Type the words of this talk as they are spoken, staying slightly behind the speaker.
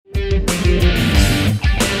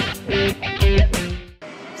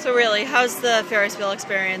So really, how's the Ferris wheel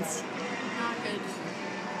experience? Not good.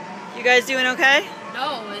 You guys doing okay?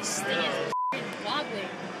 No, this thing is wobbling.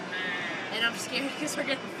 And I'm scared because we're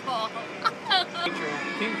gonna fall.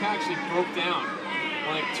 King actually broke down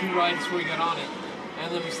on like 2 rides before we got on it.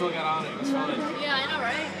 And then we still got on it. It was fun. Yeah, I know,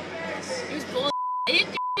 right? It was bull. They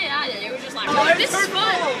didn't do shit either. They were just like, oh, this is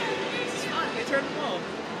fun. This is fun. They turned low.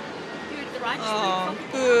 Dude, the ride just Oh,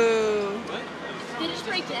 boo. What? did it just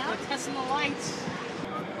break down? Testing the lights.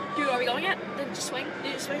 Dude, are we going yet? Did it just swing?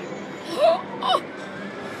 Did it just swing? Oh!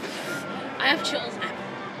 I have chills now.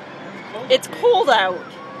 It's cold out.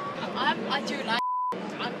 Dude, I'm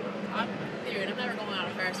never going on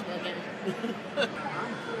a Ferris wheel again.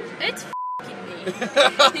 It's f***ing me.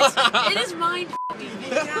 It is mind f***ing me.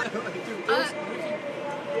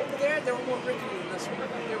 Over there, they were more rickety than this one.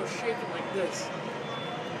 They were shaking like this.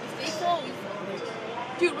 If they fall, we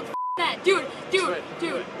fall. Dude, what the f*** is that? Dude.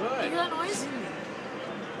 Dude. What? You hear that noise?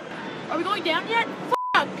 Are we going down yet?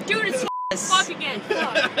 Fuck! Dude, it's fuck again.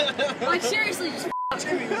 Fuck. Like, seriously, just fuck.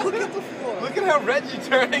 Jimmy, look at the floor. Look at how red you're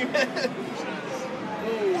turning, man.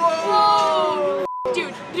 Whoa!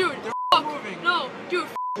 Dude, fuck. moving. No, dude,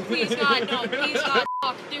 please God, no, please God,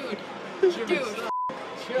 fuck, dude. Dude.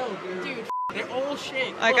 Chill, dude. They're all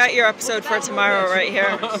shaking. I got your episode for tomorrow right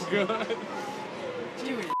here. Oh, God.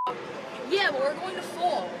 Dude. Yeah, but we're going to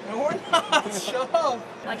fall. No, we're not. Shut up.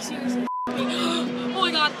 Like, seriously. Oh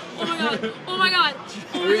my God. Oh my God. Oh my God.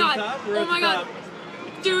 Oh my God. Oh my God.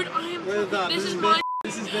 Dude, I am. This is mine.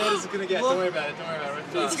 This is bad as it's gonna get. Don't worry about it. We're at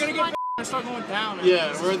the top. It's gonna get. Start going down.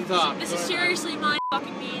 Yeah, we're at the top. This is seriously mind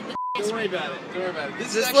fucking me. Don't worry about it.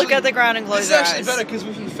 This Just look at the ground and close your eyes. This is actually better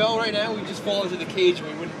because if we fell right now, we'd just fall into the cage and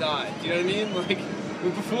we wouldn't die. Do you know what I mean?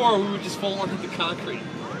 Like before, we would just fall onto the concrete.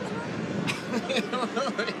 It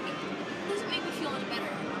doesn't make me feel any better.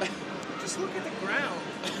 Just look at the ground.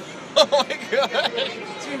 Oh my God!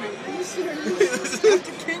 Jimmy, are you serious?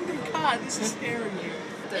 After Kingdom God, this is scaring you.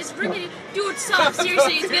 It's rickety. Dude, stop.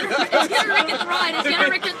 Seriously, it's gonna rick at the ride. It's gonna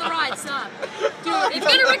rick at the ride. Stop. Dude, it's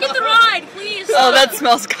gonna rick at the ride. Please stop. Oh, that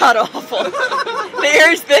smells god awful. The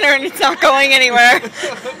air's thinner and it's not going anywhere.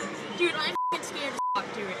 Dude, I'm f***ing scared as fuck,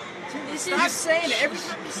 dude. This Stop is... saying it every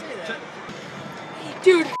time you say that.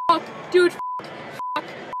 Dude, fuck. Dude,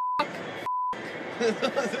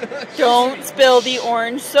 Don't spill the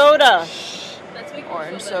orange soda. That's making me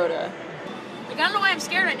Orange feel better. soda. Like, I don't know why I'm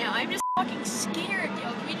scared right now. I'm just fucking scared,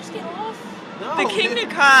 yo. Can we just get off? No, The Kingdom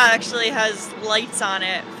Ka actually has lights on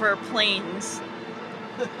it for planes.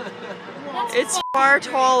 That's It's fucking far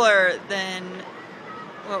great. taller than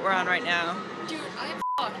what we're on right now. Dude, I am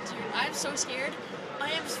fucked, dude. I am so scared.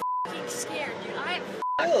 I am fucking scared, dude. I am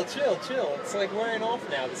Chill. It's like wearing off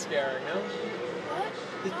now, the scaring, no? What?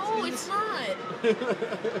 No, it's not. I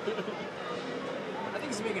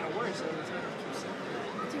think it's making it worse every time.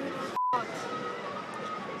 Dude, I'm fucked.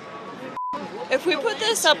 If we put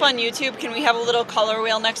this up on YouTube, can we have a little color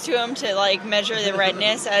wheel next to him to like measure the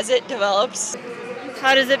redness as it develops?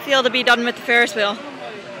 How does it feel to be done with the Ferris wheel?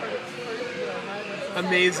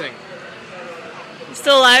 Amazing.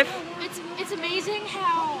 Still alive? It's amazing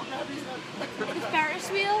how the Ferris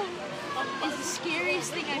wheel is the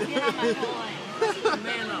scariest thing I've been on my whole life.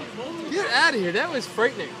 Man up. Get out of here. That was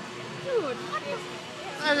frightening. Dude, what is...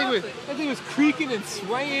 That thing was creaking and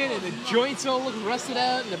swaying, and the joints all looked rusted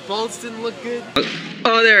out, and the bolts didn't look good.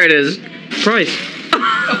 Oh, there it is. Price.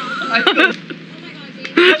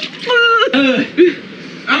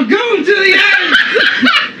 I'm going to the end!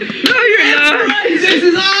 No, you're not! This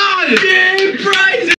is on! Jim Price!